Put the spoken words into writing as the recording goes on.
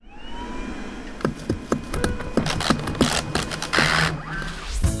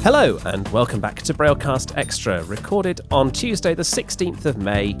Hello and welcome back to Braillecast Extra, recorded on Tuesday the 16th of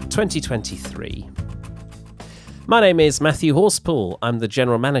May 2023. My name is Matthew Horspool. I'm the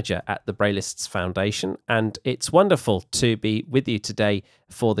General Manager at the Braillists Foundation, and it's wonderful to be with you today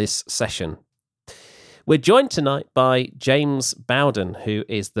for this session. We're joined tonight by James Bowden, who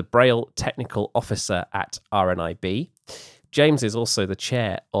is the Braille Technical Officer at RNIB. James is also the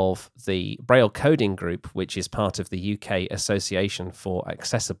chair of the Braille Coding Group, which is part of the UK Association for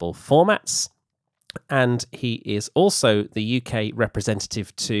Accessible Formats. And he is also the UK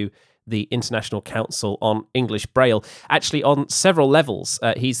representative to the International Council on English Braille, actually on several levels.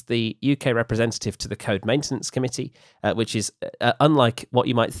 He's the UK representative to the Code Maintenance Committee, which is unlike what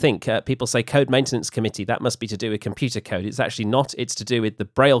you might think. People say Code Maintenance Committee, that must be to do with computer code. It's actually not. It's to do with the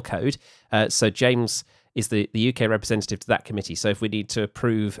Braille code. So James is the UK representative to that committee. So if we need to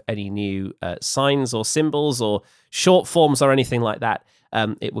approve any new signs or symbols or short forms or anything like that,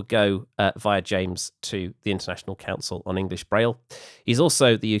 it would go via James to the International Council on English Braille. He's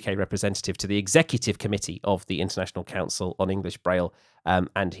also the UK representative to the Executive Committee of the International Council on English Braille,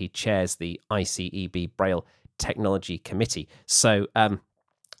 and he chairs the ICEB Braille Technology Committee. So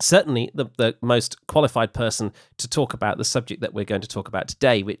certainly the most qualified person to talk about the subject that we're going to talk about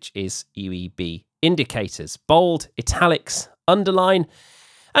today, which is UEB Indicators, bold, italics, underline,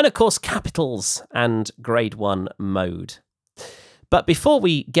 and of course capitals and grade 1 mode. But before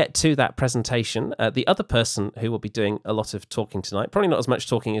we get to that presentation, the other person who will be doing a lot of talking tonight, probably not as much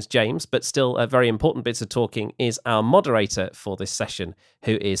talking as James, but still a very important bits of talking, is our moderator for this session,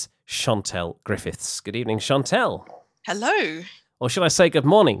 who is Chantel Griffiths. Good evening, Chantel. Hello. Or should I say good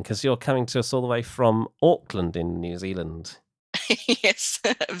morning, because you're coming to us all the way from Auckland in New Zealand. Yes,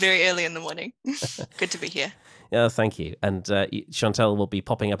 very early in the morning. Good to be here. Yeah, thank you. And Chantel will be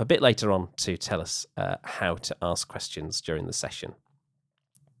popping up a bit later on to tell us how to ask questions during the session.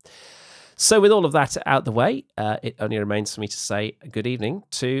 So with all of that out the way, it only remains for me to say good evening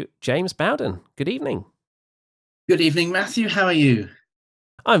to James Bowden. Good evening. Good evening, Matthew. How are you?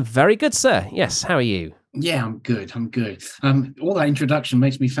 I'm very good, sir. Yes, how are you? Yeah, I'm good. All that introduction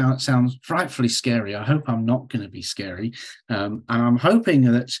makes me sound frightfully scary. I hope I'm not going to be scary. And I'm hoping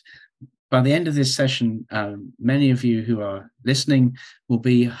that by the end of this session, many of you who are listening will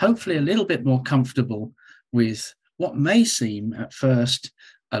be hopefully a little bit more comfortable with what may seem at first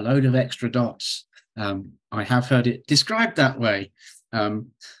a load of extra dots. I have heard it described that way.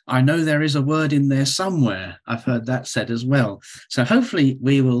 I know there is a word in there somewhere. I've heard that said as well. So hopefully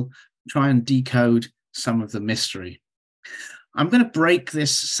we will try and decode some of the mystery. I'm going to break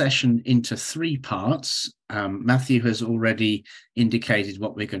this session into 3 parts. Matthew has already indicated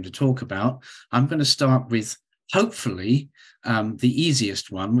what we're going to talk about. I'm going to start with, hopefully, the easiest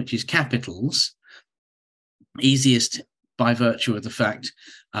one, which is capitals. Easiest by virtue of the fact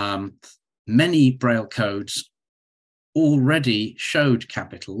many Braille codes already showed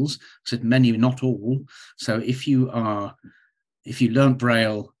capitals. I said many, not all. So if you learnt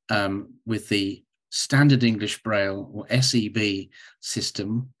Braille with the Standard English Braille or SEB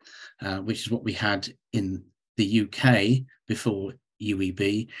system, which is what we had in the UK before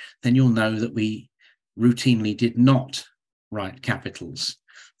UEB, then you'll know that we routinely did not write capitals.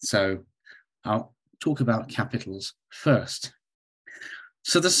 So I'll talk about capitals first.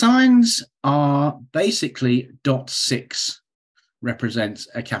 So the signs are basically .6 represents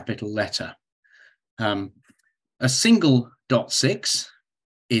a capital letter. A single .6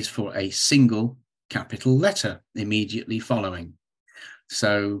 is for a single capital letter immediately following.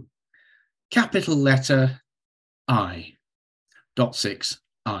 So capital letter I, .6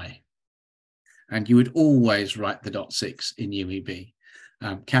 I. And you would always write the .6 in UEB.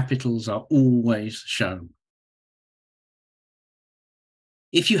 Capitals are always shown.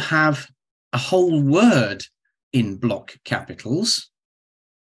 If you have a whole word in block capitals,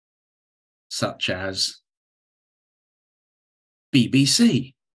 such as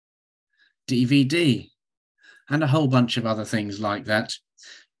BBC, DVD, and a whole bunch of other things like that,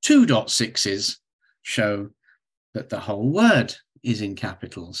 2 .6s show that the whole word is in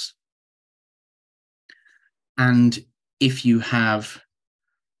capitals. And if you have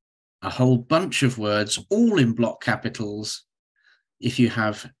a whole bunch of words all in block capitals, if you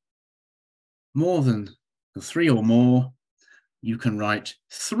have more than 3 or more, you can write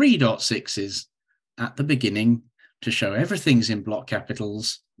 3 .6s at the beginning to show everything's in block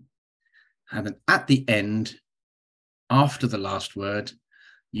capitals. And then at the end, after the last word,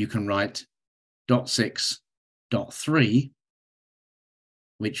 you can write .6, .3,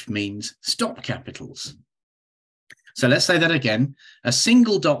 which means stop capitals. So let's say that again. A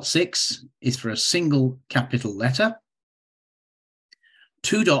single .6 is for a single capital letter.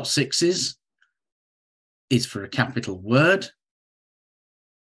 2.6s is for a capital word.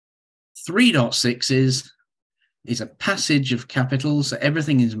 3.6s is a passage of capitals, so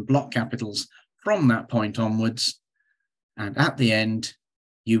everything is in block capitals from that point onwards. And at the end,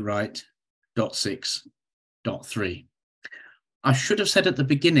 you write .6, .3. I should have said at the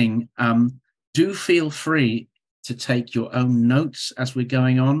beginning, do feel free to take your own notes as we're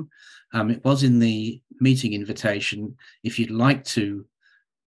going on. It was in the meeting invitation. If you'd like to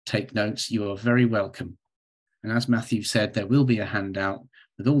take notes, you are very welcome. And as Matthew said, there will be a handout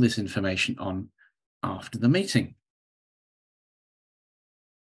with all this information on after the meeting.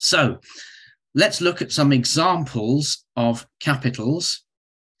 So let's look at some examples of capitals,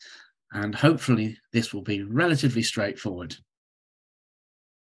 and hopefully this will be relatively straightforward.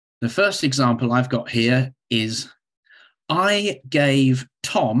 The first example I've got here is, I gave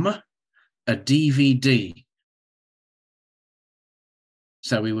Tom a DVD.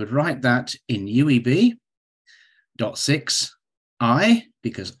 So we would write that in UEB. .6, I,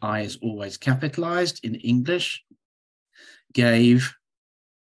 because I is always capitalized in English. Gave,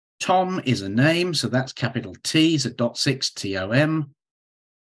 Tom is a name, so that's capital T, so .6, T-O-M.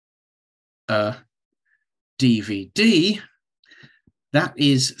 DVD, that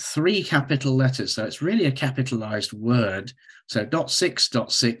is 3 capital letters, so it's really a capitalized word. So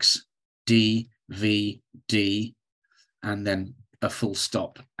 .6, D-V-D, and then a full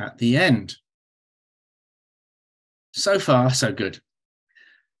stop at the end. So far, so good.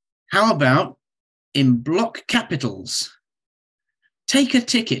 How about in block capitals? Take a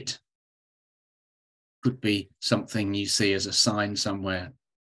ticket. Could be something you see as a sign somewhere.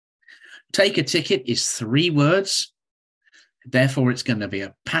 Take a ticket is 3 words. Therefore, it's going to be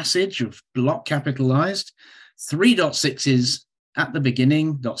a passage of block capitalized. 3.6s at the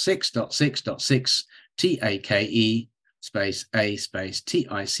beginning, .6, T-A-K-E, space A, space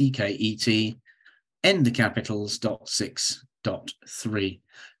T-I-C-K-E-T, end the capitals, .6, .3.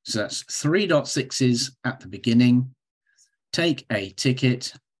 So that's 3.6s at the beginning, take a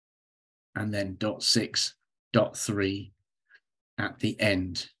ticket, and then .6, .3 at the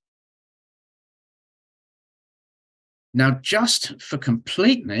end. Now, just for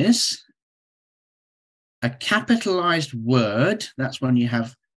completeness, a capitalized word, that's when you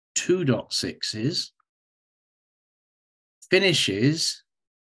have 2.6s, finishes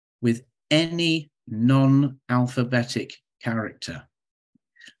with any non-alphabetic character.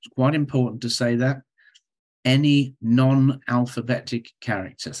 It's quite important to say that. Any non-alphabetic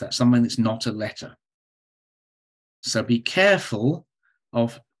character. So that's something that's not a letter. So be careful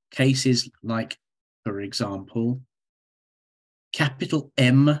of cases like, for example, capital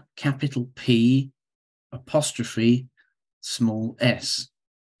M, capital P, apostrophe, small s.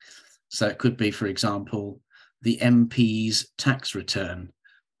 So it could be, for example, the MP's tax return.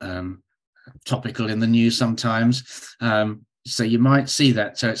 Topical in the news sometimes. So you might see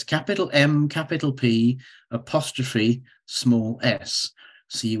that. So it's capital M, capital P, apostrophe, small s.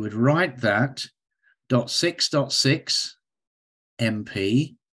 So you would write that .6,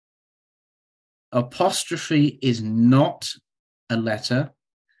 MP. Apostrophe is not a letter.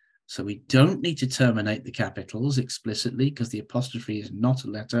 So we don't need to terminate the capitals explicitly because the apostrophe is not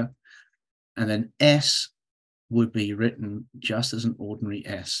a letter. And then S would be written just as an ordinary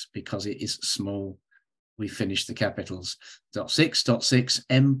S because it is small. We finish the capitals. .6,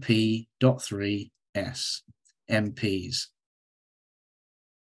 MP, .3, S, MPs.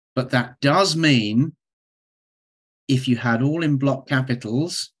 But that does mean if you had all in block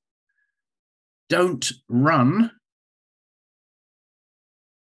capitals, don't run.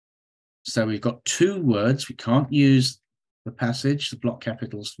 So we've got 2 words. We can't use the passage, the block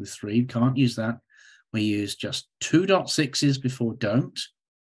capitals with 3. We can't use that. We use just 2.6s before don't,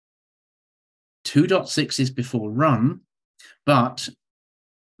 2.6s before run, but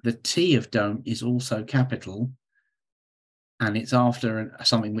the T of don't is also capital, and it's after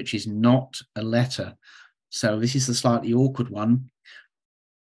something which is not a letter. So this is the slightly awkward one.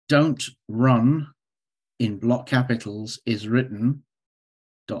 Don't run in block capitals is written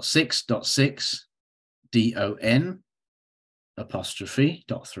 .6, D-O-N, apostrophe,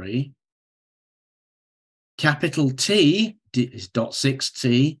 .3. Capital T is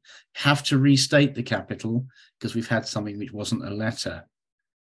 .6T. Have to restate the capital because we've had something which wasn't a letter.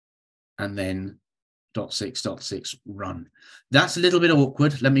 And then .6, run. That's a little bit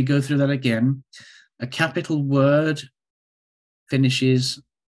awkward. Let me go through that again. A capital word finishes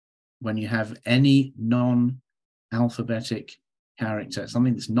when you have any non-alphabetic character,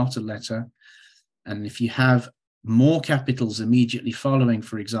 something that's not a letter. And if you have more capitals immediately following,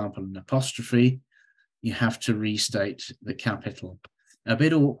 for example, an apostrophe, you have to restate the capital. a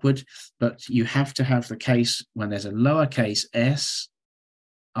bit awkward, but you have to have the case when there's a lowercase s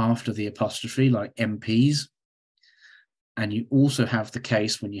after the apostrophe, like MPs. And you also have the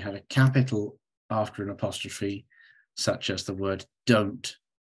case when you have a capital after an apostrophe, such as the word don't,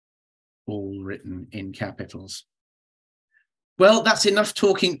 all written in capitals. Well, that's enough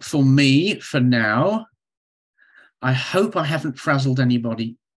talking for me for now. I hope I haven't frazzled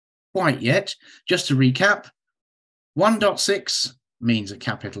anybody quite yet. Just to recap, 1.6 means a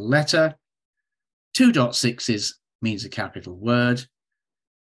capital letter, 2.6s means a capital word,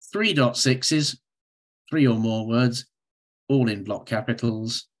 3.6s, 3 or more words, all in block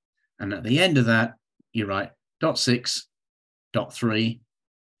capitals, and at the end of that, you write .6, .3,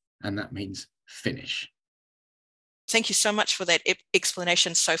 and that means finish. Thank you so much for that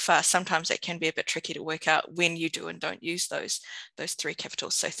explanation so far. Sometimes it can be a bit tricky to work out when you do and don't use those 3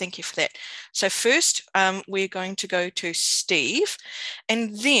 capitals. So thank you for that. So first, we're going to go to Steve,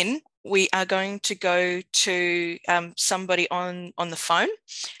 and then we are going to go to somebody on the phone,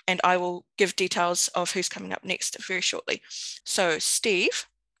 and I will give details of who's coming up next very shortly. So Steve,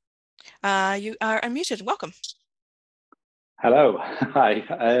 you are unmuted. Welcome. Hello. Hi.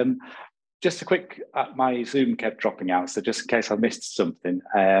 Just a quick, my Zoom kept dropping out, so just in case I missed something,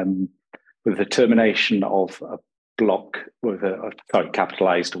 with the termination of a block with a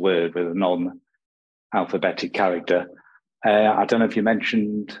capitalized word with a non-alphabetic character, I don't know if you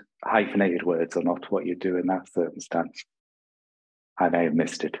mentioned hyphenated words or not, what you do in that circumstance. I may have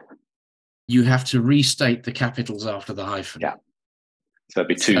missed it. You have to restate the capitals after the hyphen. Yeah. So it'd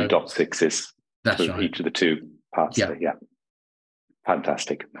be 2.6s that's for right. Each of the 2 parts of it. Yeah.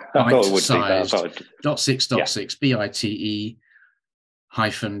 Fantastic. Bite-sized .6.6 BITE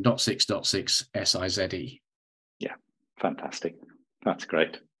hyphen .6.6 SIZE. Yeah, fantastic. That's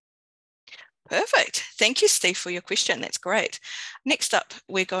great. Perfect. Thank you, Steve, for your question. That's great. Next up,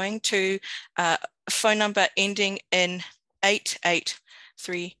 we're going to a phone number ending in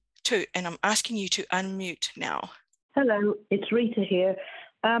 8832, and I'm asking you to unmute now. Hello, it's Rita here.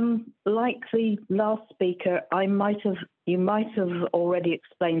 Like the last speaker, you might have already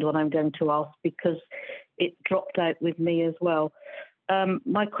explained what I'm going to ask because it dropped out with me as well.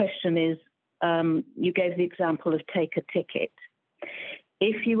 My question is, you gave the example of take a ticket.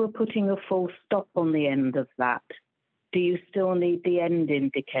 If you were putting a full stop on the end of that, do you still need the end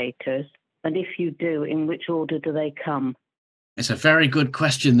indicators? And if you do, in which order do they come? It's a very good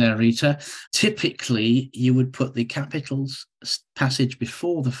question there, Rita. Typically, you would put the capitals passage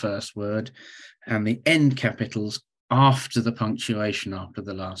before the first word and the end capitals after the punctuation after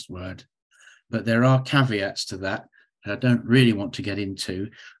the last word. But there are caveats to that I don't really want to get into.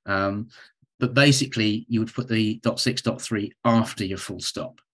 But basically, you would put the .6, .3 after your full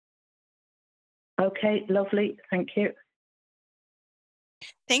stop. Okay, lovely. Thank you.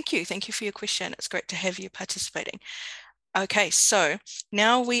 Thank you. Thank you for your question. It's great to have you participating. Okay, so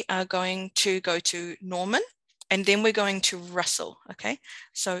now we are going to go to Norman, and then we're going to Russell. Okay,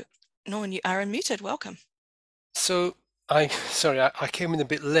 so Norman, you are unmuted. Welcome. So I came in a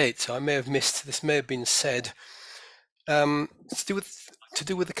bit late, so I may have missed, this may have been said. To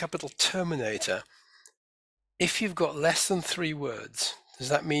do with the capital terminator. If you've got less than 3 words, does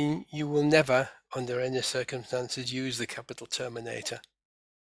that mean you will never, under any circumstances, use the capital terminator?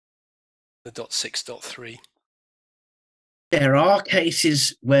 The .6, .3. There are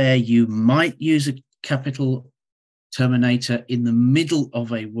cases where you might use a capital terminator in the middle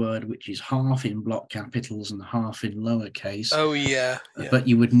of a word which is half in block capitals and half in lowercase. Oh, yeah. But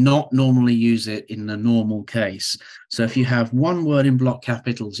you would not normally use it in the normal case. So if you have 1 word in block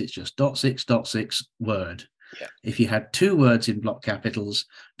capitals, it's just .6 word. Yeah. If you had 2 words in block capitals,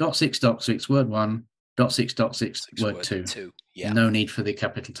 .6 word 1, .6 word 2. Yeah. No need for the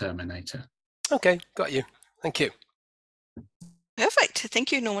capital terminator. Okay, got you. Thank you. Perfect.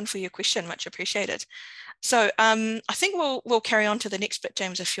 Thank you, Norman, for your question. Much appreciated. So I think we'll carry on to the next bit,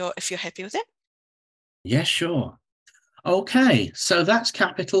 James, if you're happy with it. Yeah, sure. Okay, so that's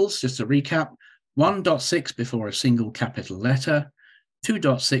capitals. Just to recap, 1.6 before a single capital letter,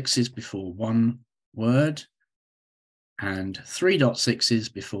 2.6s before 1 word, and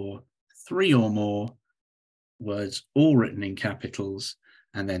 3.6s before 3 or more words, all written in capitals,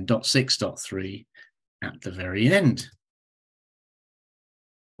 and then .6, .3 at the very end.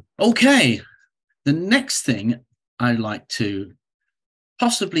 Okay, the next thing I'd like to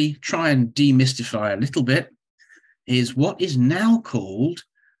possibly try and demystify a little bit is what is now called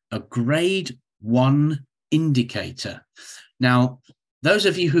a grade 1 indicator. Now, those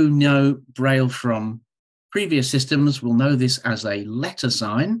of you who know Braille from previous systems will know this as a letter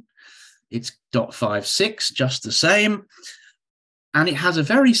sign. It's .56, just the same. And it has a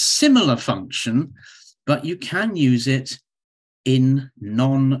very similar function, but you can use it in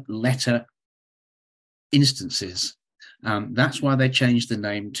non-letter instances. That's why they changed the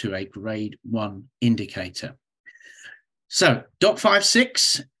name to a grade 1 indicator. So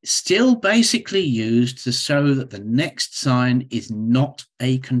 .56 still basically used to show that the next sign is not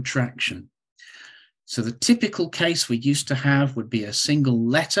a contraction. So the typical case we used to have would be a single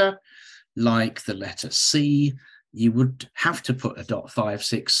letter, like the letter C. You would have to put a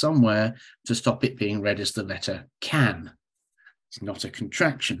 .56 somewhere to stop it being read as the letter can. It's not a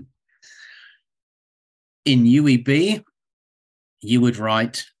contraction. In UEB, you would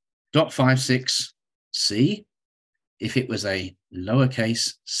write .56 C if it was a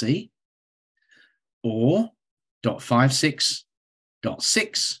lowercase c, or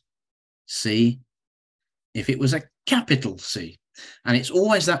 .56.6 C if it was a capital C. And it's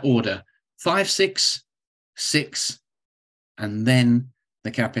always that order, 56, 6, and then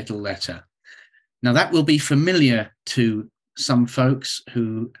the capital letter. Now that will be familiar to some folks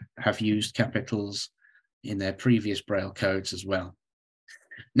who have used capitals in their previous Braille codes as well.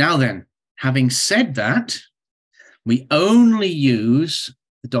 Now then, having said that, we only use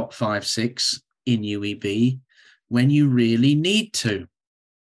the .56 in UEB when you really need to.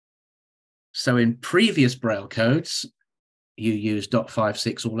 So in previous Braille codes, you use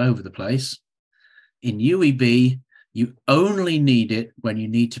 .56 all over the place. In UEB, you only need it when you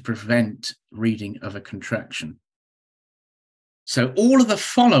need to prevent reading of a contraction. So all of the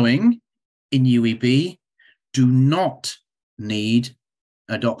following in UEB do not need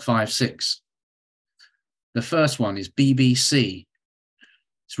a .56. The first one is BBC.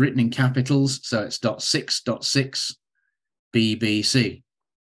 It's written in capitals, so it's .6.6 BBC.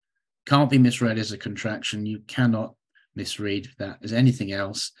 Can't be misread as a contraction. You cannot misread that as anything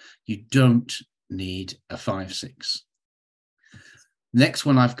else. You don't need a 5/6. Next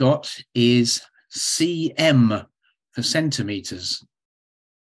one I've got is cm for centimeters.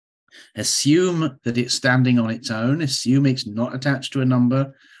 Assume that it's standing on its own. Assume it's not attached to a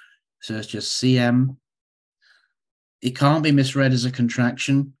number. So it's just cm. It can't be misread as a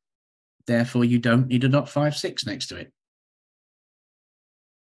contraction. Therefore, you don't need a .56 next to it.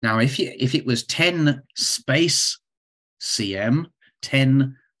 Now, if it was 10 space cm,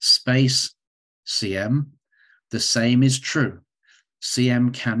 10 space cm, the same is true.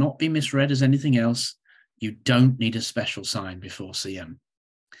 Cm cannot be misread as anything else. You don't need a special sign before cm.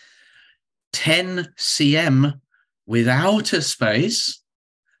 10 cm without a space,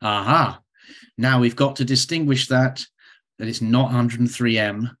 aha. Now we've got to distinguish that it's not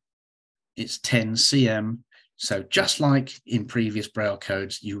 103m, it's 10 cm. So just like in previous Braille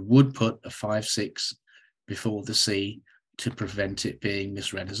codes, you would put a 5/6 before the C to prevent it being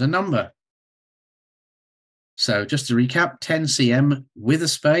misread as a number. So just to recap, 10 cm with a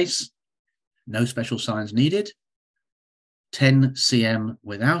space, no special signs needed. 10 cm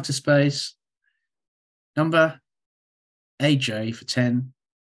without a space, number AJ for 10,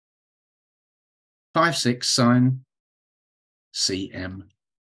 5/6 sign, cm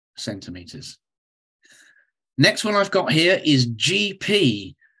centimeters. Next one I've got here is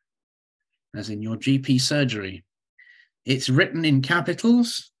GP, as in your GP surgery. It's written in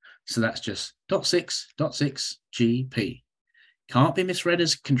capitals, so that's just .6.6 GP. Can't be misread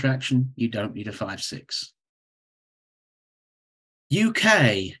as a contraction. You don't need a 5/6.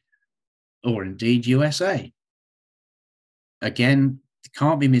 UK, or indeed USA. Again, it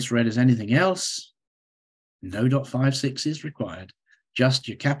can't be misread as anything else. No .56 is required. Just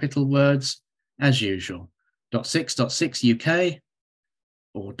your capital words as usual. .6.6 UK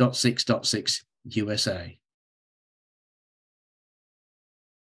or .6.6 USA.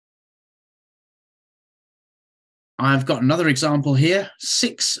 I've got another example here,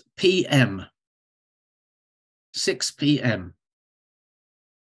 6 p.m. 6 p.m.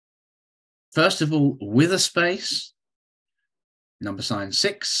 First of all, with a space, number sign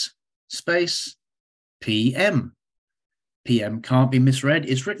 6, space, p.m. p.m. can't be misread.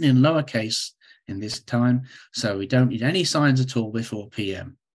 It's written in lowercase in this time, so we don't need any signs at all before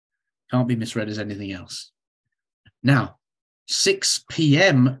p.m. Can't be misread as anything else. Now, 6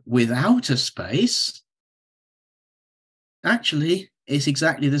 p.m. without a space, actually, it's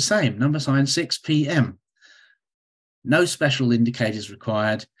exactly the same. Number sign 6 p.m. No special indicators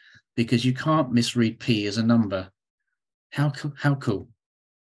required because you can't misread p as a number. How cool.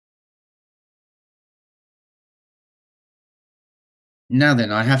 Now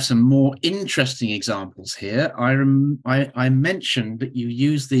then, I have some more interesting examples here. I mentioned that you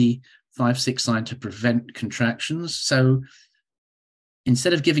use the 5/6 sign to prevent contractions. So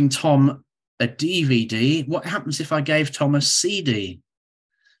instead of giving Tom a DVD. What happens if I gave Tom a CD?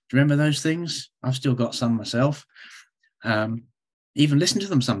 Do you remember those things? I've still got some myself. Even listen to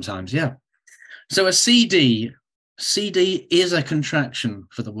them sometimes, yeah. So a CD is a contraction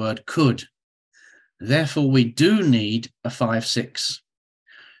for the word could. Therefore, we do need a 5/6.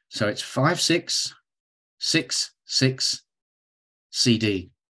 So it's 5/6, 6/6,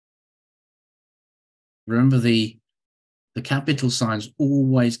 CD. Remember the capital signs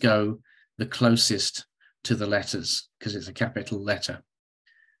always go the closest to the letters because it's a capital letter.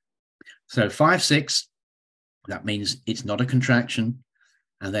 So 5/6, that means it's not a contraction,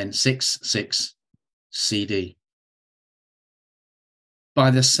 and then 6/6, CD.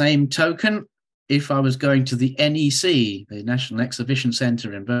 By the same token, if I was going to the NEC, the National Exhibition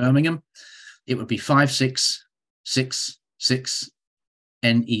Centre in Birmingham, it would be 5/6,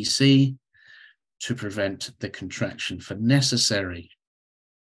 NEC to prevent the contraction for necessary.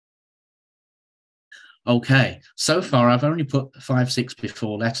 Okay, so far I've only put 5/6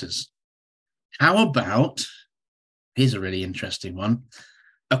 before letters. How about, here's a really interesting one,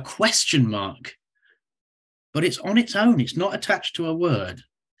 a question mark, but it's on its own. It's not attached to a word.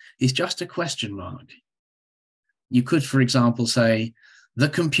 It's just a question mark. You could, for example, say, the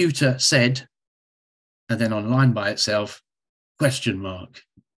computer said, and then on line by itself, question mark.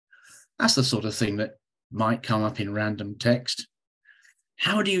 That's the sort of thing that might come up in random text.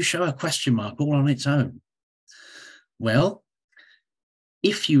 How do you show a question mark all on its own? Well,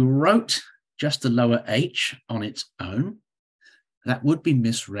 if you wrote just the lower h on its own, that would be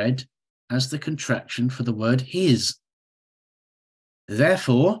misread as the contraction for the word his.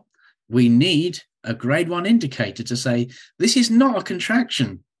 Therefore, we need a grade 1 indicator to say this is not a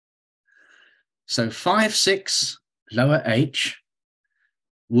contraction. So 5/6 lower h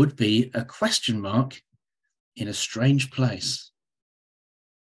would be a question mark in a strange place.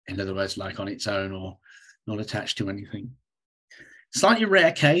 In other words, like on its own or not attached to anything. Slightly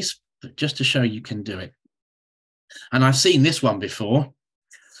rare case, but just to show you can do it. And I've seen this one before.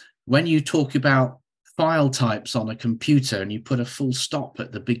 When you talk about file types on a computer and you put a full stop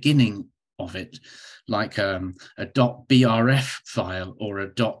at the beginning of it, like a .brf file or a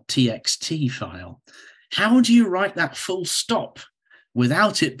 .txt file, how do you write that full stop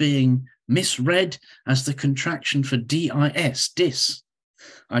without it being misread as the contraction for dis?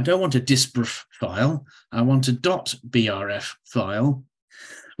 I don't want a disbrf file, I want a .brf file.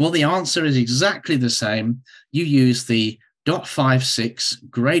 Well, the answer is exactly the same. You use the .56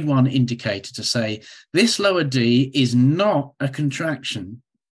 grade 1 indicator to say this lower d is not a contraction,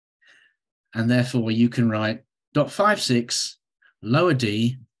 and therefore you can write .56 lower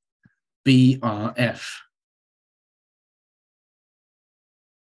d brf.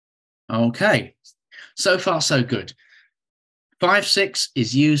 Okay, so far so good. 5/6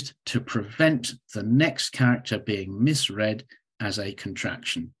 is used to prevent the next character being misread as a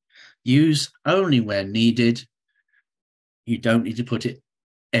contraction. Use only where needed. You don't need to put it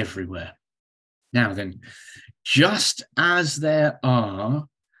everywhere. Now then, just as there are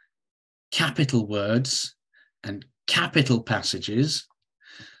capital words and capital passages,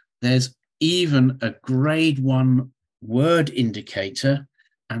 there's even a grade 1 word indicator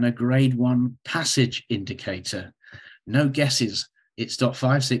and a grade 1 passage indicator. No guesses. It's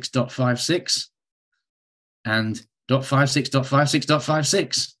 .56.56 and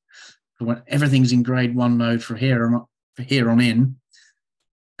 .56.56.56. When everything's in grade 1 mode for here on in,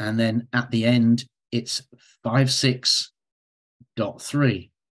 and then at the end it's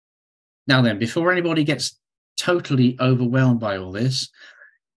 56.3. Now then, before anybody gets totally overwhelmed by all this,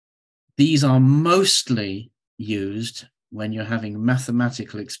 these are mostly used when you're having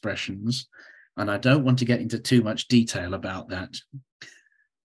mathematical expressions, and I don't want to get into too much detail about that.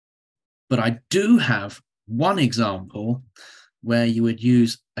 But I do have one example where you would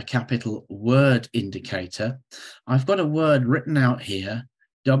use a capital word indicator. I've got a word written out here,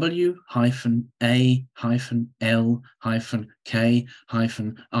 W-A-L-K-I-N-G.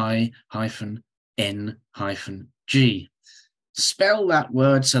 Spell that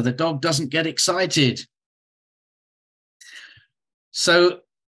word so the dog doesn't get excited. So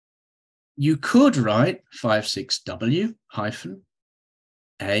you could write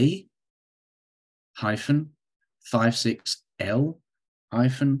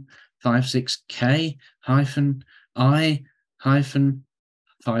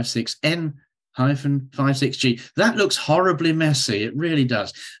That looks horribly messy. It really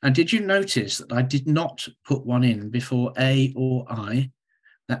does. And did you notice that I did not put one in before A or I?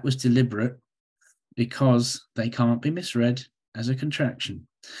 That was deliberate because they can't be misread as a contraction.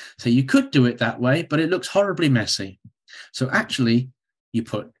 So you could do it that way, but it looks horribly messy. So actually, you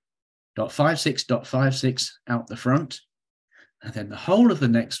put .56.56 out the front, and then the whole of the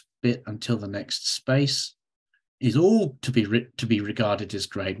next bit until the next space is all to be regarded as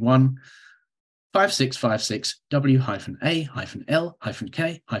grade 1, 5656 W-A-L-K-I-N-G.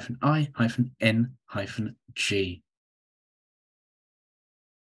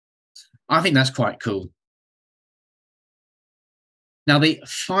 I think that's quite cool. Now, the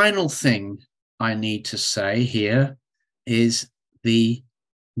final thing I need to say here is the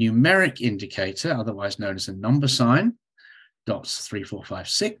numeric indicator, otherwise known as a number sign, dots 3, 4, 5,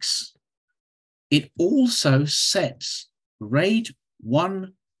 6. It also sets grade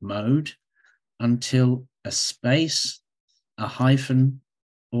 1 mode until a space, a hyphen,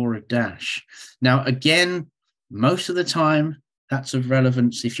 or a dash. Now, again, most of the time, that's of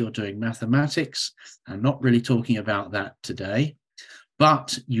relevance if you're doing mathematics. I'm not really talking about that today,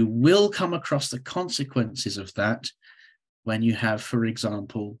 but you will come across the consequences of that when you have, for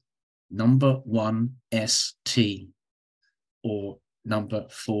example, number 1 ST or number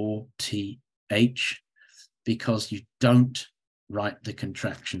 4 TH, because you don't write the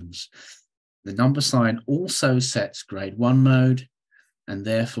contractions. The number sign also sets grade 1 mode, and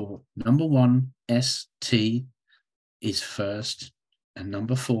therefore number 1 ST is first, and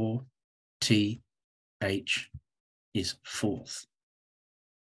number 4 TH is fourth.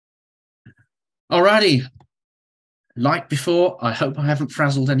 Alrighty, like before, I hope I haven't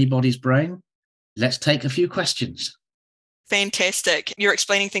frazzled anybody's brain. Let's take a few questions. Fantastic. You're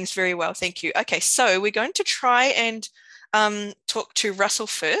explaining things very well. Thank you. Okay, so we're going to try and talk to Russell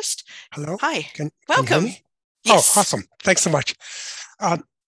first. Hello. Hi. Welcome. Can you hear me? Yes. Oh, awesome. Thanks so much. I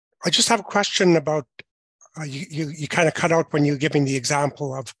just have a question about, you kind of cut out when you're giving the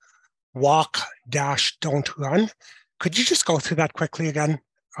example of walk dash don't run. Could you just go through that quickly again?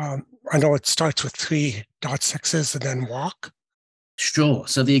 I know it starts with 3.6s and then walk. Sure.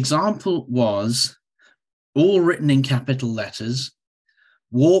 So the example was all written in capital letters,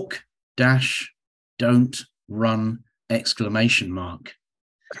 walk dash don't run exclamation mark.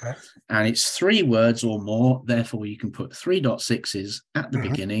 Okay. And it's 3 words or more, therefore you can put 3.6s at the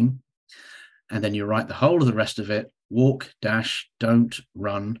beginning, and then you write the whole of the rest of it, walk dash don't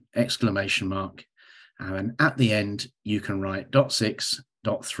run exclamation mark, and at the end you can write .6,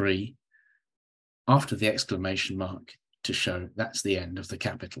 .3 after the exclamation mark to show that's the end of the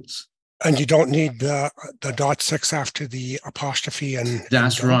capitals. And you don't need the .6 after the apostrophe and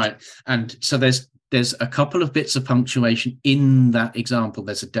that's right. And so there's a couple of bits of punctuation in that example.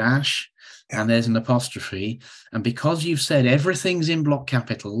 There's a dash and there's an apostrophe. And because you've said everything's in block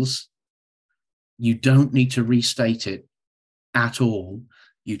capitals, you don't need to restate it at all.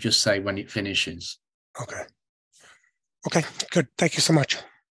 You just say when it finishes. Okay. Okay, good. Thank you so much.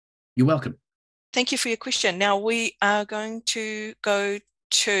 You're welcome. Thank you for your question. Now we are going to go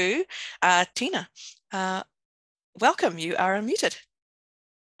to Tina. Welcome. You are unmuted.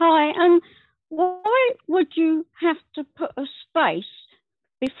 Hi. Why would you have to put a space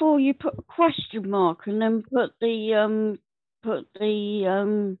before you put a question mark and then put the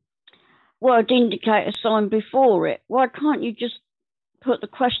word indicator sign before it? Why can't you just put the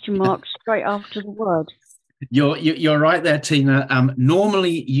question mark straight after the word? You're right there, Tina.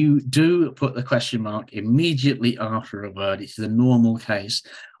 Normally, you do put the question mark immediately after a word. It's the normal case.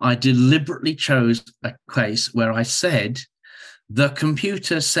 I deliberately chose a case where I said, the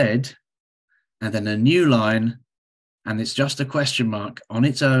computer said, and then a new line, and it's just a question mark on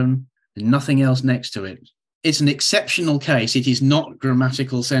its own, and nothing else next to it. It's an exceptional case. It is not a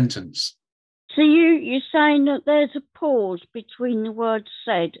grammatical sentence. So you're saying that there's a pause between the word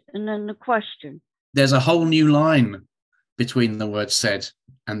said and then the question? There's a whole new line between the word said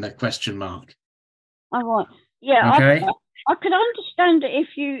and the question mark. All right. Yeah. Okay. I could understand it if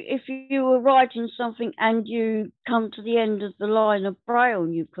you were writing something and you come to the end of the line of Braille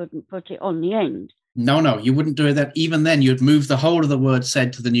and you couldn't put it on the end. No, you wouldn't do that. Even then, you'd move the whole of the word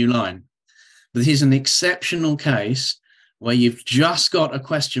said to the new line. This is an exceptional case where you've just got a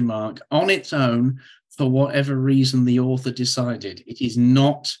question mark on its own for whatever reason the author decided. It is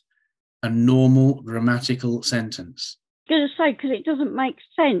not a normal grammatical sentence. I was going to say, because it doesn't make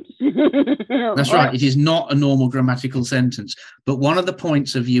sense. That's right. It is not a normal grammatical sentence. But one of the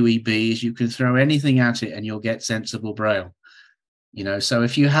points of UEB is you can throw anything at it and you'll get sensible Braille. You know, so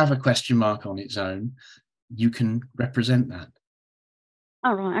if you have a question mark on its own, you can represent that.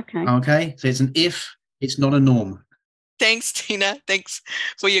 All right. Okay. Okay. So it's an if, it's not a norm. Thanks, Tina. Thanks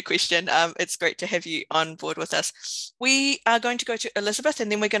for your question. It's great to have you on board with us. We are going to go to Elizabeth,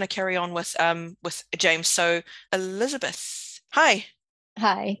 and then we're going to carry on with James. So, Elizabeth, hi.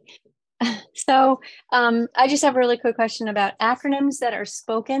 Hi. So I just have a really quick question about acronyms that are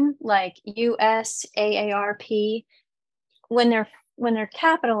spoken, like US, AARP. When they're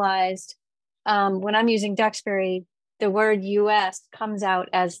capitalized, when I'm using Duxbury, the word US comes out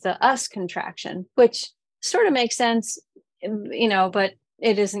as the US contraction, which sort of makes sense, but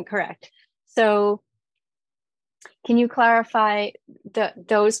it isn't correct. So can you clarify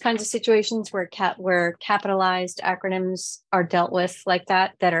those kinds of situations where capitalized acronyms are dealt with like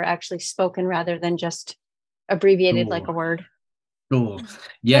that are actually spoken rather than just abbreviated like a word? Sure.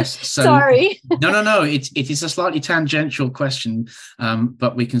 Yes. So sorry. No. It is a slightly tangential question,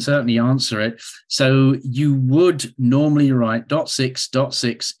 but we can certainly answer it. So you would normally write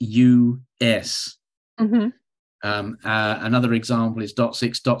 .6 US. Mm-hmm. Another example is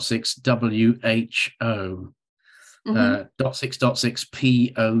 .6 WHO. Mm-hmm.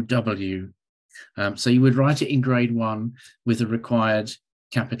 .6 POW. So you would write it in grade 1 with the required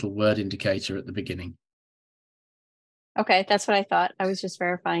capital word indicator at the beginning. Okay, that's what I thought. I was just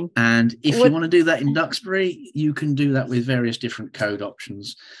verifying. And if you want to do that in Duxbury, you can do that with various different code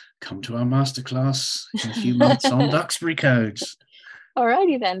options. Come to our masterclass in a few months on Duxbury codes. All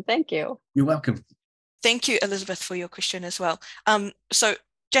righty then. Thank you. You're welcome. Thank you, Elizabeth, for your question as well. So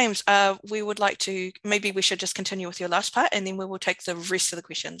James, we would like to, maybe we should just continue with your last part, and then we will take the rest of the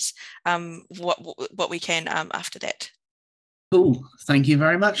questions, what we can after that. Cool. Thank you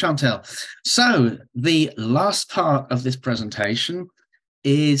very much, Chantel. So the last part of this presentation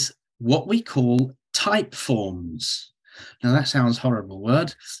is what we call type forms. Now that sounds a horrible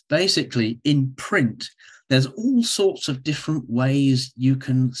word. Basically, in print, there's all sorts of different ways you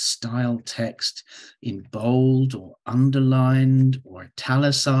can style text in bold or underlined or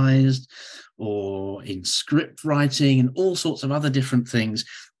italicized or in script writing and all sorts of other different things,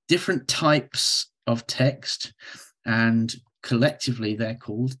 different types of text, and collectively they're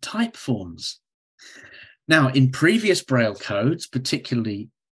called type forms. Now, in previous Braille codes, particularly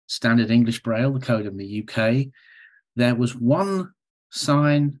Standard English Braille, the code in the UK, there was one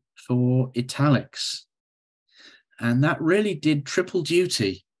sign for italics. And that really did triple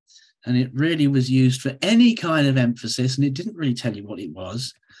duty. And it really was used for any kind of emphasis. And it didn't really tell you what it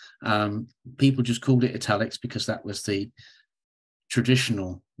was. People just called it italics because that was the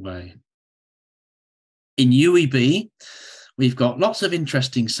traditional way. In UEB, we've got lots of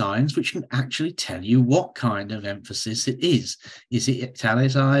interesting signs which can actually tell you what kind of emphasis it is. Is it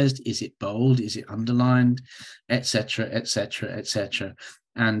italicized? Is it bold? Is it underlined? Etc., etc., etc.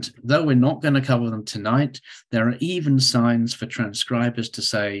 And though we're not going to cover them tonight, there are even signs for transcribers to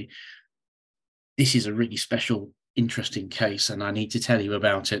say, this is a really special, interesting case, and I need to tell you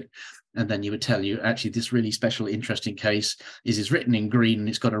about it. And then you would tell you, actually, this really special, interesting case is written in green and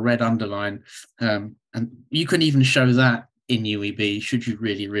it's got a red underline. And you can even show that in UEB, should you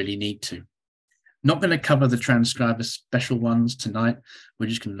really, really need to. Not going to cover the transcriber special ones tonight. We're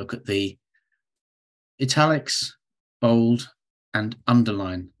just going to look at the italics, bold, and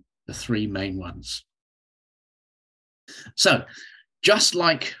underline, the three main ones. So, just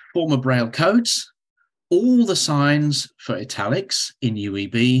like former Braille codes, all the signs for italics in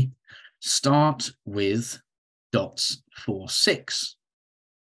UEB start with .46.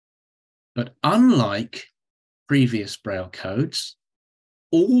 But unlike previous Braille codes,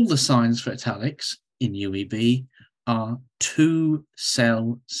 all the signs for italics in UEB are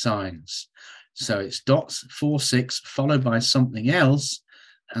two-cell signs. So it's .46 followed by something else,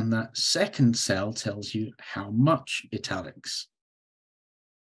 and that second cell tells you how much italics.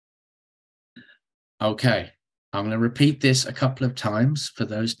 Okay, I'm going to repeat this a couple of times. For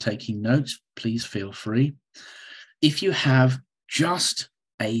those taking notes, please feel free. If you have just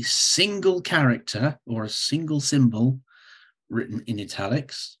a single character or a single symbol written in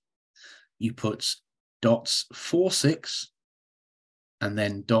italics, you put .46 and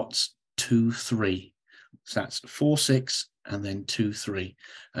then .23. So that's 46 and then 23.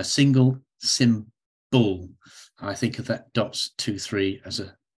 A single symbol. I think of that .23 as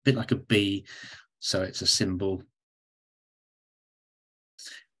a bit like a B, so it's a symbol.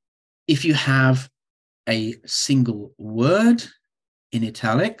 If you have a single word in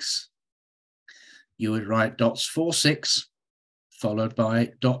italics, you would write .46 followed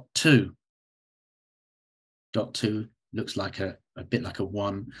by .2. .2 looks like a bit like a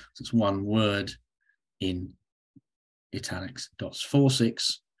 1, so it's one word in italics.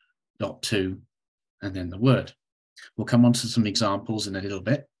 .46, .2, and then the word. We'll come on to some examples in a little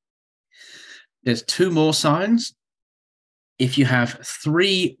bit. There's two more signs. If you have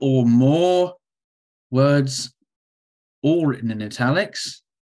 3 or more words all written in italics,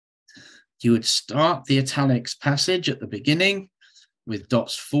 you would start the italics passage at the beginning with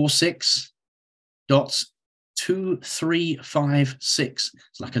dots 46, dots 2, 3, 5, 6.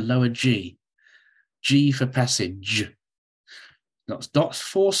 It's like a lower G. G for passage. Dots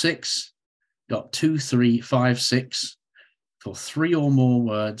 4, 6, dot 2, 3, 5, 6 for 3 or more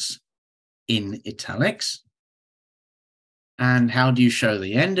words in italics. And how do you show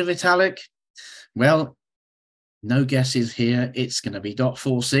the end of italic? Well, no guesses here. It's going to be dot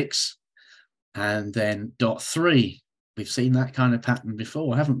 4, 6 and then dot 3. We've seen that kind of pattern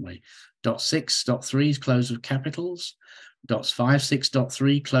before, haven't we? Dot 6, dot 3 is close with capitals. Dots 5, 6, dot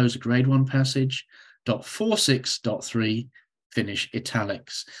 3 close a grade 1 passage. Dot 4, 6, dot 3 finish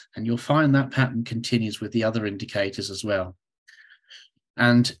italics. And you'll find that pattern continues with the other indicators as well.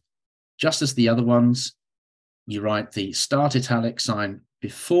 And just as the other ones, you write the start italic sign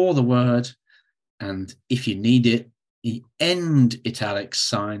before the word, and if you need it, the end italics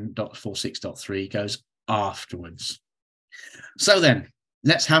sign dot 46, dot 3 goes afterwards. So then,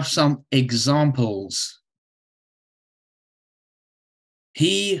 let's have some examples.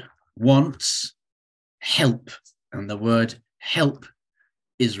 He wants help, and the word help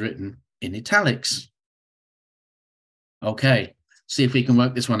is written in italics. Okay, see if we can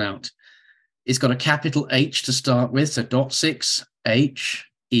work this one out. It's got a capital H to start with, so dot 6, H,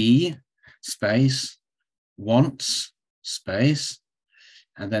 E, space, wants, space,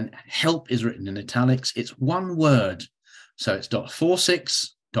 and then help is written in italics. It's one word, so it's dot 4,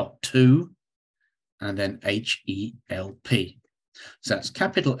 6, dot 2, and then H-E-L-P. So that's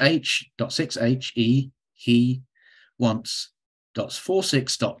capital H, dot 6, H-E, he, wants, dots 4,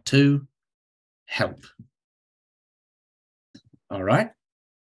 6, dot 2, help. All right.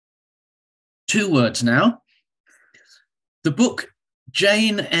 2 words now. The book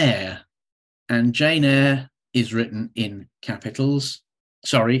Jane Eyre, and Jane Eyre is written in capitals.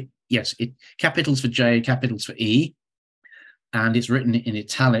 Sorry, yes, capitals for J, capitals for E, and it's written in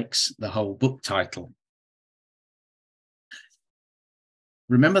italics, the whole book title.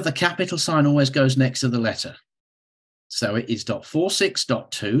 Remember, the capital sign always goes next to the letter. So it is dot 4, 6,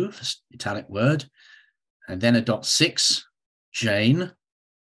 dot 2, for italic word, and then a dot 6, Jane,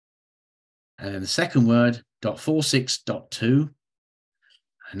 and then the second word, dot 4, 6, dot 2,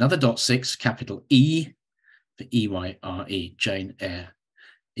 another dot 6, capital E for E-Y-R-E, Jane Eyre.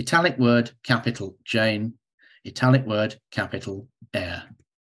 Italic word, capital Jane, italic word, capital Eyre.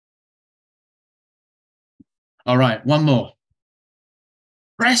 All right, one more.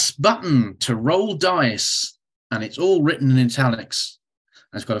 Press button to roll dice, and it's all written in italics.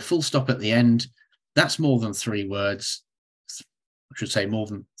 And it's got a full stop at the end. That's more than 3 words. I should say more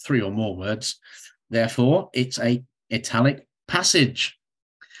than 3 or more words. Therefore, it's a italic passage.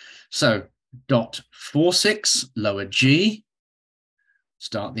 So dot 4, 6, lower G,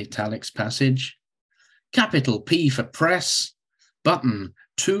 start the italics passage. Capital P for press, button,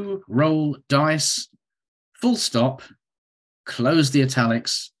 to roll dice, full stop, close the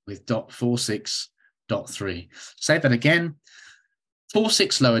italics with dot 4, 6, dot 3. Say that again. 4,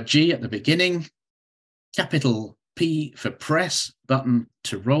 6, lower G at the beginning, capital P for press, button,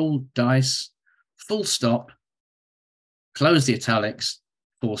 to roll dice, full stop, close the italics,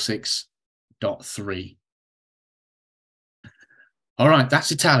 4, 6, dot 3. All right,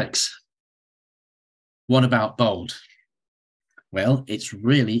 that's italics. What about bold? Well, it's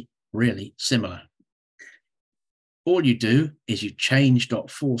really, really similar. All you do is you change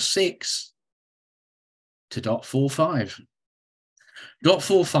dot 4, 6 to dot 4, 5. Dot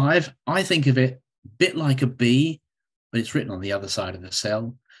 4, 5, I think of it a bit like a B, but it's written on the other side of the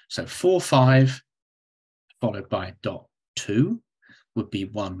cell. So 4, 5 followed by dot 2 would be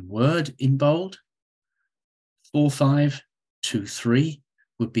one word in bold. 4, 5, 2, 3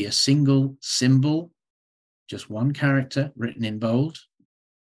 would be a single symbol, just one character written in bold.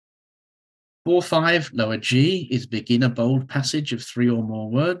 4, 5, lower G is begin a bold passage of 3 or more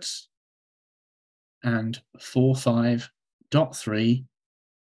words. And 4, 5, dot 3,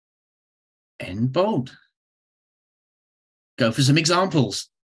 end bold. Go for some examples.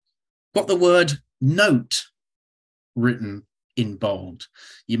 Got the word note written in bold.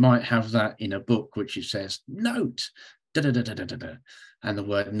 You might have that in a book which it says note, da, da, da, da, da, da, da. And the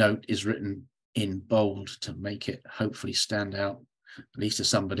word note is written in bold to make it hopefully stand out, at least to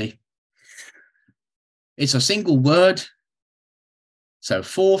somebody. It's a single word. So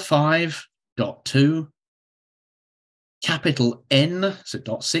 4, 5, dot 2, capital N, so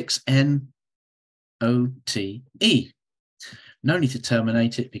dot 6, N, O, T, E. No need to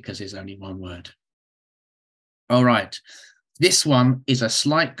terminate it because there's only one word. All right, this one is a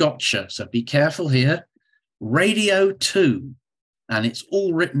slight gotcha, so be careful here. Radio 2, and it's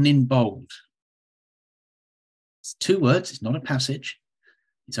all written in bold. It's 2 words. It's not a passage.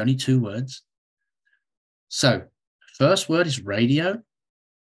 It's only 2 words. So first word is radio.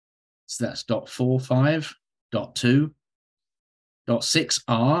 So that's .45, .2,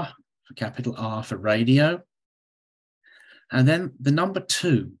 .6R for capital R for radio. And then the number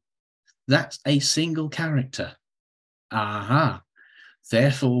 2, that's a single character. Aha.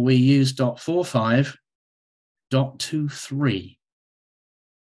 Therefore, we use .45, .23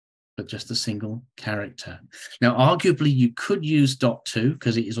 for just a single character. Now, arguably, you could use .2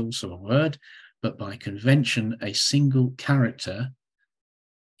 because it is also a word, but by convention, a single character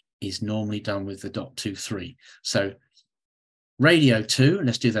is normally done with the .23. So radio 2,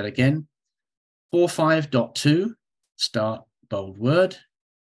 let's do that again. 45.2, start bold word.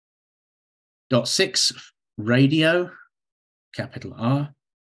 .6, radio, capital R.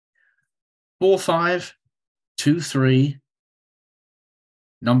 4523,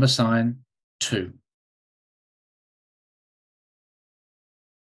 number sign 2.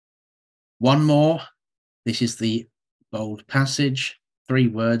 One more. This is the bold passage, 3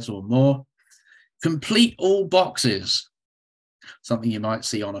 words or more. Complete all boxes. Something you might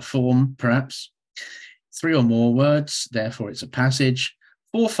see on a form, perhaps. 3 or more words, therefore it's a passage.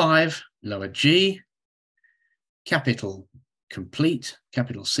 45, lower G, capital complete,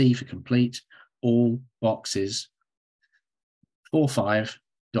 capital C for complete, all boxes.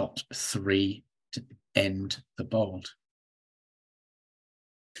 45.3 to end the bold.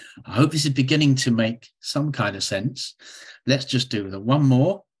 I hope this is beginning to make some kind of sense. Let's just do the one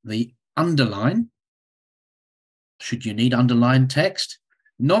more, the underline. Should you need underlined text?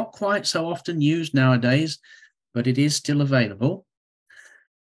 Not quite so often used nowadays, but it is still available.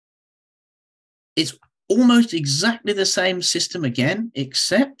 It's almost exactly the same system again,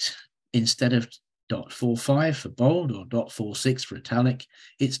 except instead of .45 for bold or .46 for italic,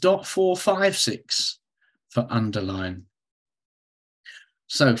 it's .456 for underline.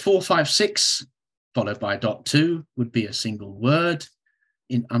 So 456 followed by .2 would be a single word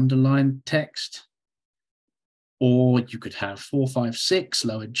in underlined text. Or you could have 456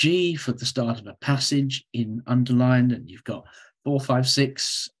 lower G for the start of a passage in underlined, and you've got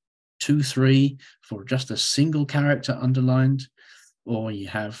 456.23 for just a single character underlined, or you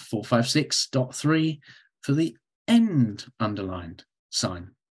have 456.3 for the end underlined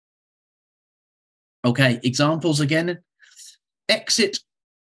sign. Okay, examples again. Exit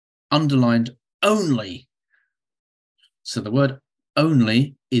underlined only. So the word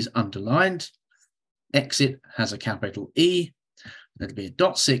only is underlined. Exit has a capital E. That'll be a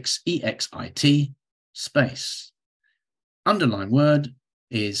 .6 EXIT space. Underline word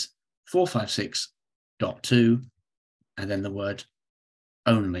is 456.2 and then the word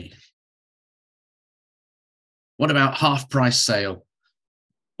only. What about half price sale?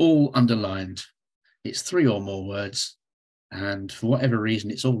 All underlined. It's 3 or more words, and for whatever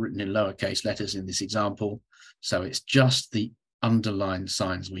reason, it's all written in lowercase letters in this example. So it's just the underlined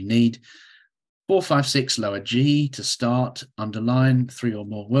signs we need. 456 lower G to start, underline, 3 or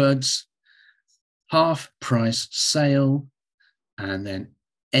more words. Half price sale, and then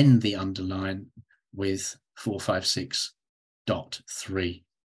end the underline with 456.3.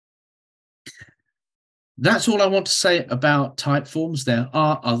 That's all I want to say about type forms. There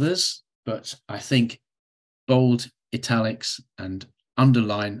are others, but I think bold, italics, and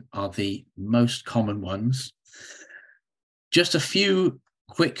underline are the most common ones. Just a few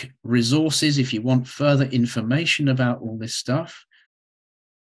quick resources if you want further information about all this stuff.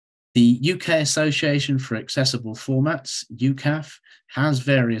 The UK Association for Accessible Formats, UCAF, has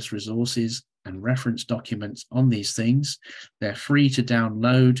various resources and reference documents on these things. They're free to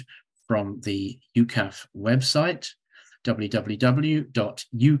download from the UCAF website,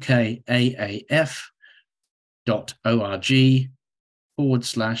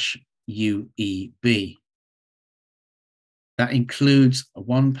 www.ukaaf.org/UEB. That includes a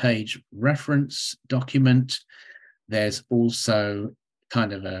 1-page reference document. There's also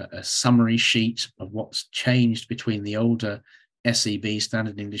kind of a summary sheet of what's changed between the older SEB,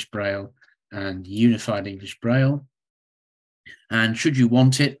 Standard English Braille, and Unified English Braille. And should you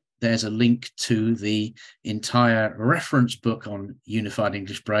want it, there's a link to the entire reference book on Unified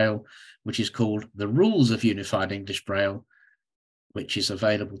English Braille, which is called The Rules of Unified English Braille, which is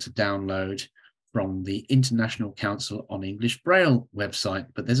available to download from the International Council on English Braille website.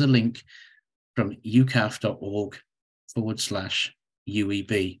 But there's a link from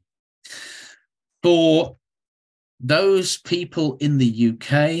ucaf.org/UEB. For those people in the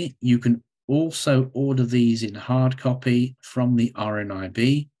UK, you can also order these in hard copy from the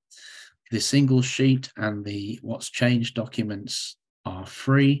RNIB. The single sheet and the what's changed documents are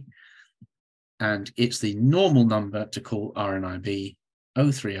free. and it's the normal number to call RNIB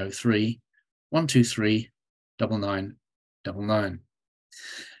 0303 123 9999.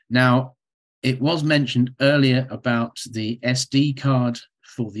 Now, it was mentioned earlier about the SD card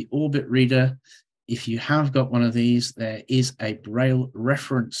for the Orbit reader. If you have got one of these, there is a Braille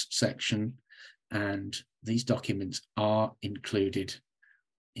reference section, and these documents are included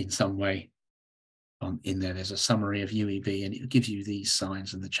in some way in there. There's a summary of UEB, and it gives you these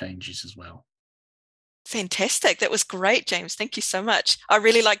signs and the changes as well. Fantastic. That was great, James. Thank you so much. I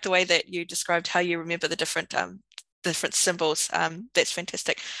really like the way that you described how you remember the different symbols. That's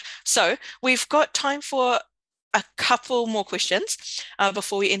fantastic. So we've got time for a couple more questions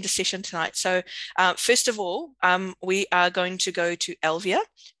before we end the session tonight. So first of all, we are going to go to Elvia,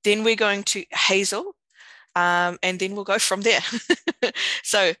 then we're going to Hazel, and then we'll go from there.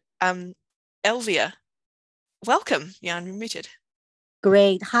 So Elvia, welcome. You're unmuted.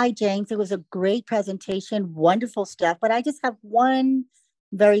 Great. Hi, James. It was a great presentation, wonderful stuff. But I just have one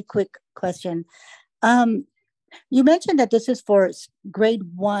very quick question. You mentioned that this is for grade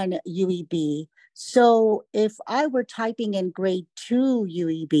 1 UEB. So if I were typing in grade 2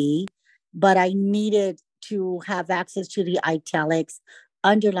 UEB, but I needed to have access to the italics,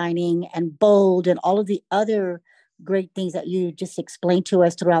 underlining, and bold, and all of the other great things that you just explained to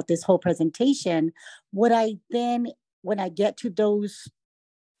us throughout this whole presentation, would I then, when I get to those,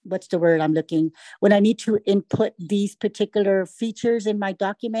 what's the word I'm looking, when I need to input these particular features in my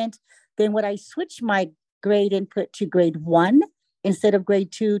document, then would I switch my grade input to grade 1 instead of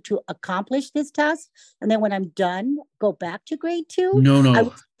grade 2 to accomplish this task? And then when I'm done, go back to grade 2?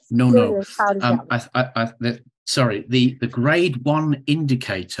 No. Sorry, the grade 1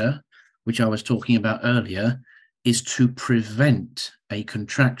 indicator, which I was talking about earlier, is to prevent a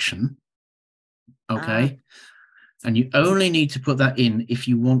contraction. Okay. And you only need to put that in if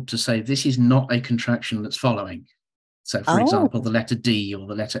you want to say this is not a contraction that's following. So, for example, the letter D or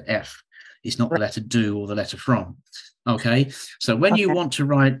the letter F is not the letter do or the letter from. Okay. So when you want to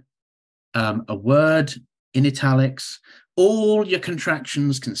write a word in italics, all your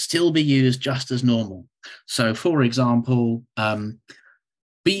contractions can still be used just as normal. So, for example,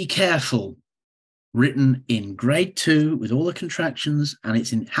 be careful, written in grade 2 with all the contractions,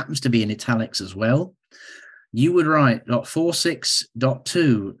 and happens to be in italics as well. You would write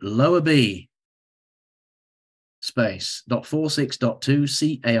 .46.2 lower b space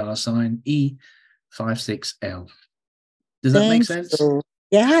 .46.2 CAR sign E56L. Does that make sense?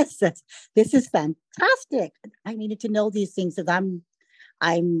 Yes, this is fantastic. I needed to know these things because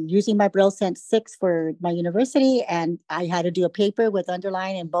I'm using my Braille Sense 6 for my university, and I had to do a paper with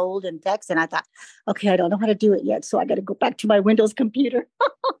underline and bold and text, and I thought, okay, I don't know how to do it yet, so I got to go back to my Windows computer.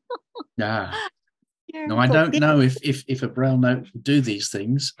 Yeah. No, I don't know if a Braille note will do these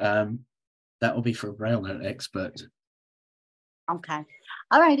things. That will be for a Braille note expert. Okay.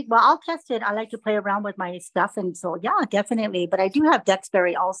 All right. Well, I'll test it. I like to play around with my stuff. And so, yeah, definitely. But I do have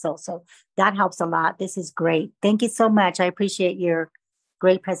Dexberry also. So that helps a lot. This is great. Thank you so much. I appreciate your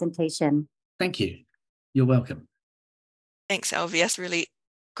great presentation. Thank you. You're welcome. Thanks, Elvia. Really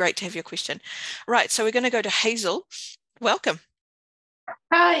great to have your question. Right. So we're going to go to Hazel. Welcome.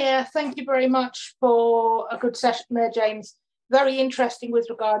 Hi, thank you very much for a good session there, James. Very interesting with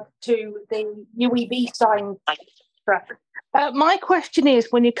regard to the UEB sign. My question is,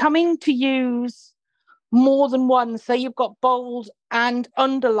 when you're coming to use more than one, say you've got bold and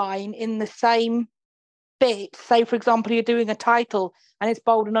underline in the same bit, say, for example, you're doing a title and it's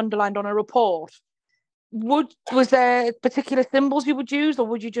bold and underlined on a report, was there particular symbols you would use, or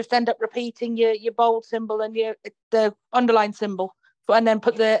would you just end up repeating your bold symbol and the underline symbol, and then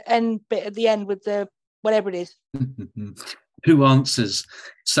put the end bit at the end with the whatever it is? Who answers?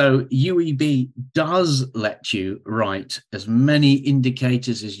 So UEB does let you write as many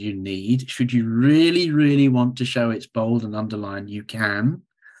indicators as you need. Should you really want to show it's bold and underlined, you can.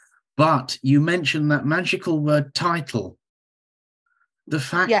 But you mentioned that magical word title. The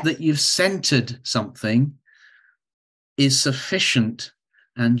fact that you've centered something is sufficient,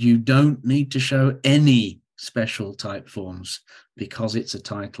 and you don't need to show any special type forms because it's a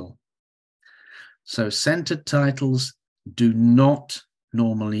title. So centered titles do not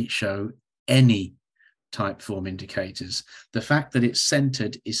normally show any type form indicators. The fact that it's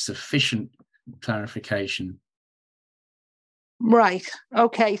centered is sufficient clarification. Right.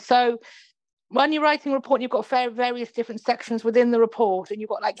 Okay. So when you're writing a report, you've got various different sections within the report, and you've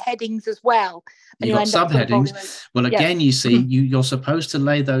got like headings as well. And you've got subheadings. Well, again, you see, you're supposed to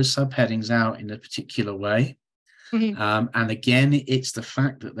lay those subheadings out in a particular way. And again, it's the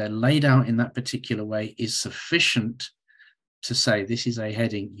fact that they're laid out in that particular way is sufficient to say this is a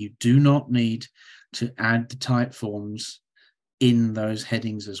heading. You do not need to add the type forms in those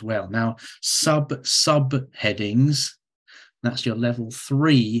headings as well. Now, subheadings, that's your level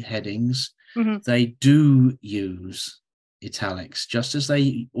 3 headings, they do use italics, just as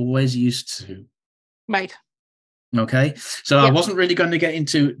they always used to. Right. Okay, so I wasn't really going to get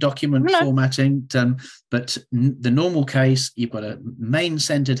into document formatting, but the normal case, you've got a main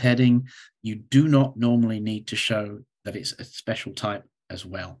centered heading. You do not normally need to show that it's a special type as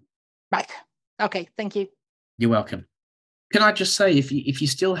well. Right. Okay, thank you. You're welcome. Can I just say, if you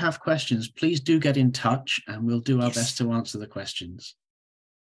still have questions, please do get in touch and we'll do our best to answer the questions.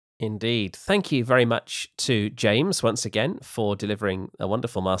 Indeed. Thank you very much to James once again for delivering a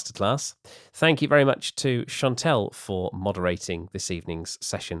wonderful masterclass. Thank you very much to Chantel for moderating this evening's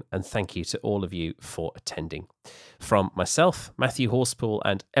session, and thank you to all of you for attending. From myself, Matthew Horspool,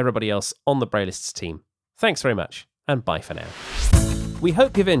 and everybody else on the Braillists team, thanks very much, and bye for now. We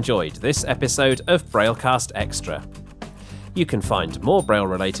hope you've enjoyed this episode of Braillecast Extra. You can find more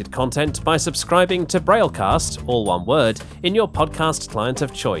Braille-related content by subscribing to Braillecast, all one word, in your podcast client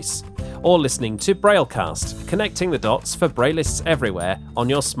of choice, or listening to Braillecast, connecting the dots for Braillists everywhere on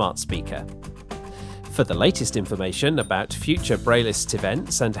your smart speaker. For the latest information about future Braillist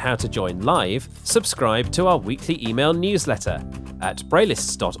events and how to join live, subscribe to our weekly email newsletter at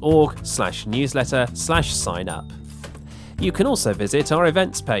braillists.org/newsletter/sign up. You can also visit our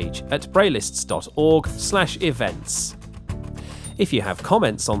events page at braillists.org/events. If you have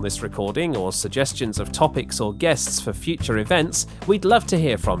comments on this recording or suggestions of topics or guests for future events, we'd love to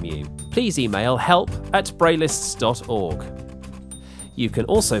hear from you. Please email help@braillists.org. You can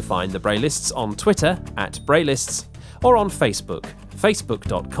also find the Braillists on Twitter @Braillists or on Facebook,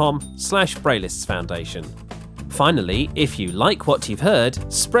 facebook.com/Braillists Foundation. Finally, if you like what you've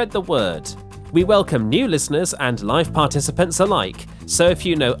heard, spread the word. We welcome new listeners and live participants alike, so if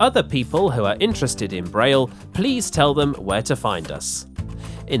you know other people who are interested in Braille, please tell them where to find us.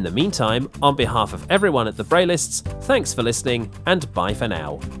 In the meantime, on behalf of everyone at the Braillists, thanks for listening and bye for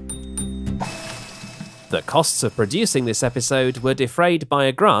now. The costs of producing this episode were defrayed by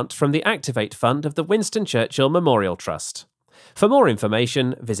a grant from the Activate Fund of the Winston Churchill Memorial Trust. For more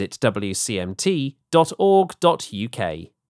information, visit wcmt.org.uk.